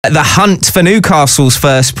The hunt for Newcastle's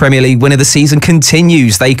first Premier League win of the season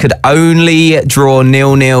continues. They could only draw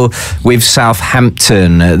 0-0 with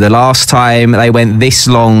Southampton. The last time they went this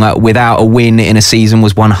long without a win in a season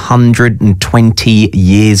was 120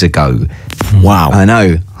 years ago. Wow. I know,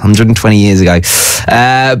 120 years ago.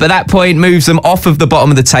 But that point moves them off of the bottom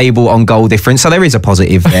of the table on goal difference, so there is a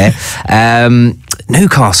positive there.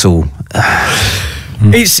 Newcastle...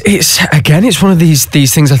 It's one of these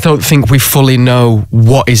things. I don't think we fully know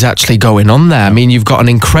what is actually going on there. I mean, you've got an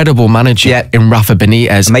incredible manager in Rafa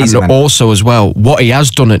Benitez. Amazing, and also as well, what he has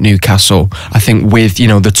done at Newcastle, I think with,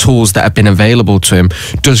 the tools that have been available to him,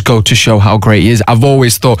 does go to show how great he is. I've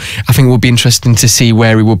always thought, I think it would be interesting to see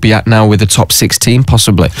where he would be at now with the top 16,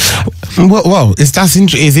 possibly. Well, it's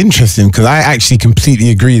interesting because I actually completely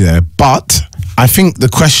agree there. But I think the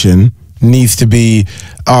question needs to be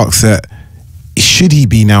asked that, should he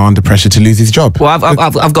be now under pressure to lose his job? Well,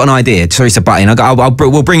 I've got an idea. Sorry to butt in.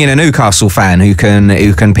 We'll bring in a Newcastle fan who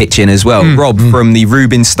can pitch in as well. Rob from the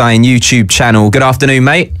Roobenstein YouTube channel. Good afternoon,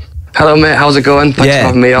 mate. Hello, mate. How's it going? Thanks for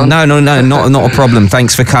having me on. No, not a problem.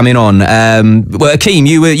 Thanks for coming on. Well, Akeem,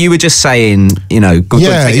 you were just saying,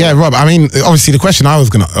 Yeah, Rob. I mean, obviously, the question I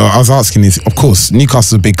was asking is, of course,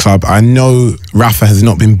 Newcastle's a big club. I know Rafa has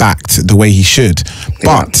not been backed the way he should,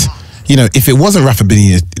 but. If it wasn't Rafa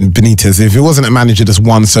Benitez, if it wasn't a manager that's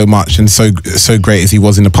won so much and so great as he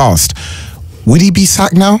was in the past, would he be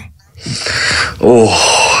sacked now? Oh,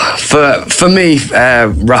 for me,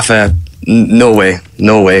 Rafa, no way.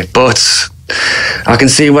 But I can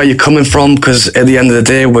see where you're coming from, because at the end of the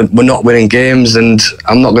day, we're not winning games, and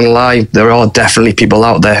I'm not going to lie, there are definitely people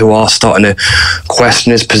out there who are starting to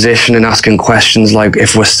question his position and asking questions like,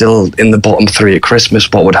 if we're still in the bottom three at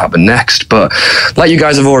Christmas, what would happen next? But like you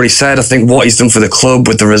guys have already said, I think what he's done for the club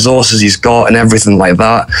with the resources he's got and everything like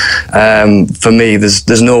that, for me,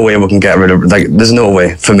 there's no way we can get rid of, there's no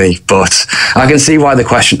way for me, but I can see why the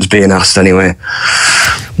question's being asked anyway.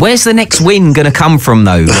 Where's the next win going to come from,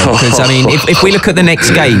 though? Because, I mean, if we look at the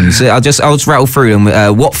next games, I'll just rattle through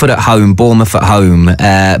them. Watford at home, Bournemouth at home,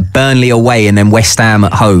 Burnley away, and then West Ham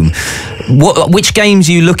at home. Which games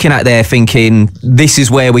are you looking at there thinking, this is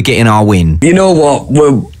where we're getting our win? You know what?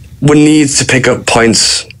 We need to pick up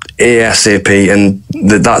points ASAP, and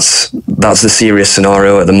that's the serious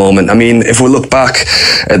scenario at the moment. I mean, if we look back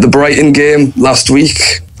at the Brighton game last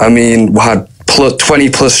week, I mean, we had 20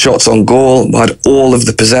 plus shots on goal, we had all of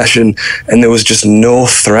the possession, and there was just no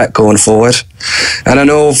threat going forward. And I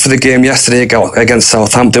know for the game yesterday against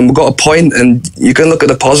Southampton, we got a point, and you can look at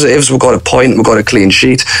the positives. We got a point, we got a clean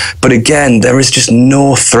sheet, but again, there is just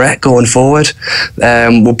no threat going forward.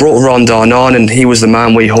 We brought Rondon on, and he was the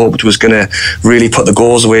man we hoped was going to really put the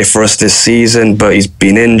goals away for us this season, but he's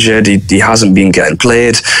been injured, he hasn't been getting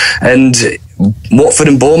played, and Watford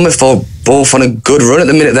and Bournemouth are both on a good run at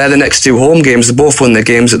the minute. They're the next two home games. They both won their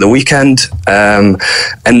games at the weekend. And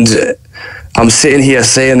I'm sitting here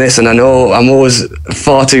saying this, and I know I'm always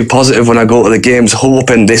far too positive when I go to the games,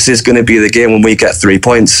 hoping this is going to be the game when we get 3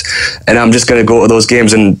 points. And I'm just going to go to those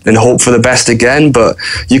games and hope for the best again. But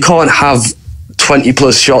you can't have 20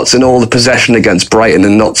 plus shots and all the possession against Brighton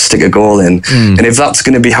and not stick a goal in. And if that's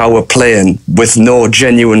going to be how we're playing with no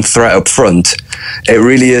genuine threat up front, it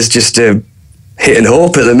really is just a hit and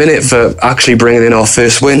hope at the minute for actually bringing in our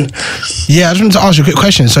first win. Yeah, I just wanted to ask you a quick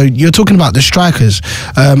question. So you're talking about the strikers.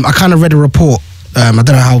 I kind of read a report, I don't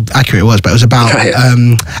know how accurate it was, but it was about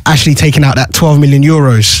actually taking out that 12 million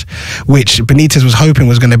euros, which Benitez was hoping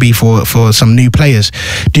was going to be for some new players.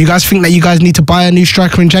 Do you guys think that you guys need to buy a new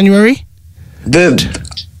striker in January? Do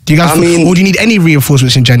you guys, or do you need any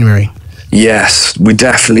reinforcements in January? Yes, we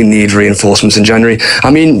definitely need reinforcements in January. I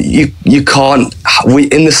mean, you can't.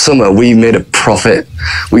 In the summer we made a profit.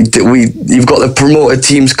 You've got the promoted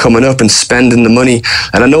teams coming up and spending the money.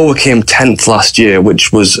 And I know we came 10th last year,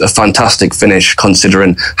 which was a fantastic finish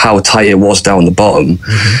considering how tight it was down the bottom.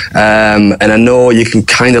 And I know you can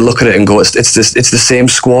kind of look at it and go, it's the same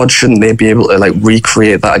squad. Shouldn't they be able to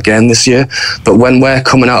recreate that again this year? But when we're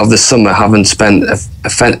coming out of the summer having spent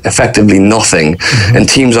effectively nothing, and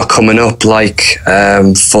teams are coming up like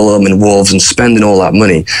Fulham and Wolves and spending all that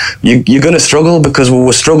money, you're going to struggle, because we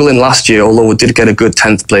were struggling last year, although we did get a good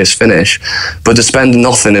 10th place finish. But to spend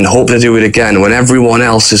nothing and hope to do it again when everyone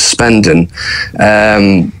else is spending,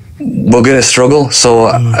 we're going to struggle. So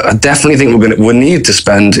I definitely think we'll need to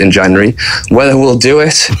spend in January. Whether we'll do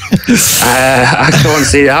it, I can't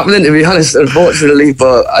see it happening, to be honest, unfortunately,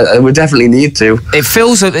 but we definitely need to. It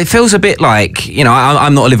feels a bit like, you know,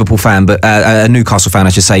 I'm not a Liverpool fan, but a Newcastle fan, I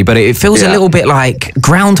should say, but it feels a little bit like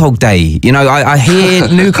Groundhog Day. You know, I hear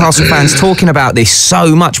Newcastle fans talking about this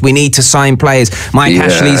so much. We need to sign players. Mike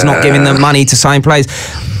Ashley's not giving them money to sign players.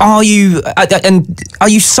 Are you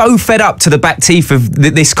so fed up to the back teeth of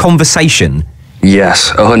this conversation? Yes,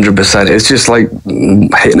 100%. It's just like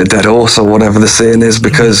hitting a dead horse or whatever the saying is,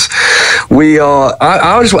 because we are.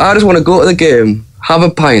 I just want to go to the game, have a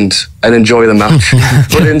pint, and enjoy the match.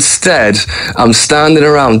 But instead, I'm standing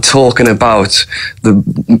around talking about the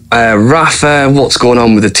Rafa, what's going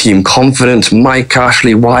on with the team confidence, Mike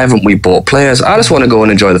Ashley, why haven't we bought players? I just want to go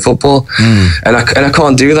and enjoy the football. And I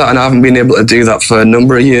can't do that, and I haven't been able to do that for a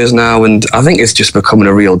number of years now, and I think it's just becoming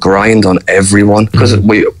a real grind on everyone, because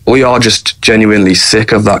we are just genuinely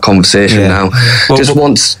sick of that conversation now. Just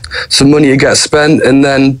want some money to get spent, and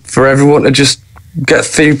then for everyone to just get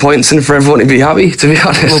 3 points and for everyone to be happy, to be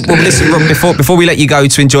honest. Well, listen, Rob, before we let you go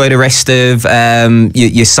to enjoy the rest of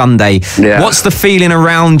your Sunday, what's the feeling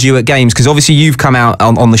around you at games? Because obviously you've come out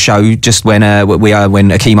on the show just when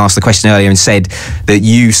Akeem asked the question earlier and said that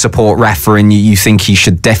you support Rafa and you think he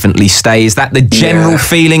should definitely stay. Is that the general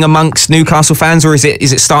feeling amongst Newcastle fans, or is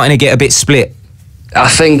it starting to get a bit split?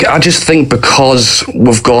 I just think because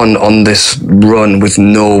we've gone on this run with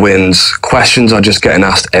no wins, questions are just getting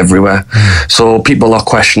asked everywhere. So people are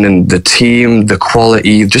questioning the team, the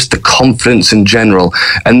quality, just the confidence in general.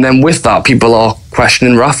 And then with that, people are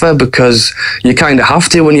questioning Rafa, because you kind of have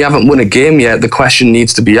to. When you haven't won a game yet, the question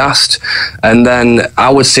needs to be asked. And then I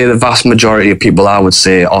would say the vast majority of people, I would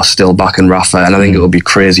say, are still backing Rafa, and I think it would be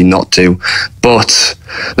crazy not to. But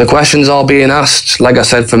the questions are being asked. Like I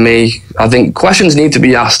said, for me, I think questions need to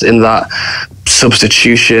be asked in that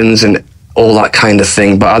substitutions and all that kind of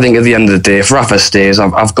thing. But I think at the end of the day, if Rafa stays,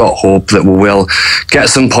 I've got hope that we will get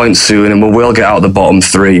some points soon and we will get out of the bottom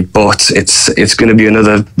three. But it's going to be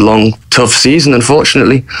another long, tough season,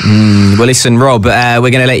 unfortunately. Well, listen, Rob, we're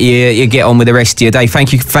going to let you get on with the rest of your day.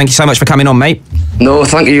 Thank you so much for coming on, mate. No,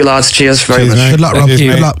 thank you, lads. Cheers very much. Good luck, Rob.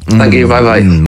 Good luck. Thank you. Bye-bye.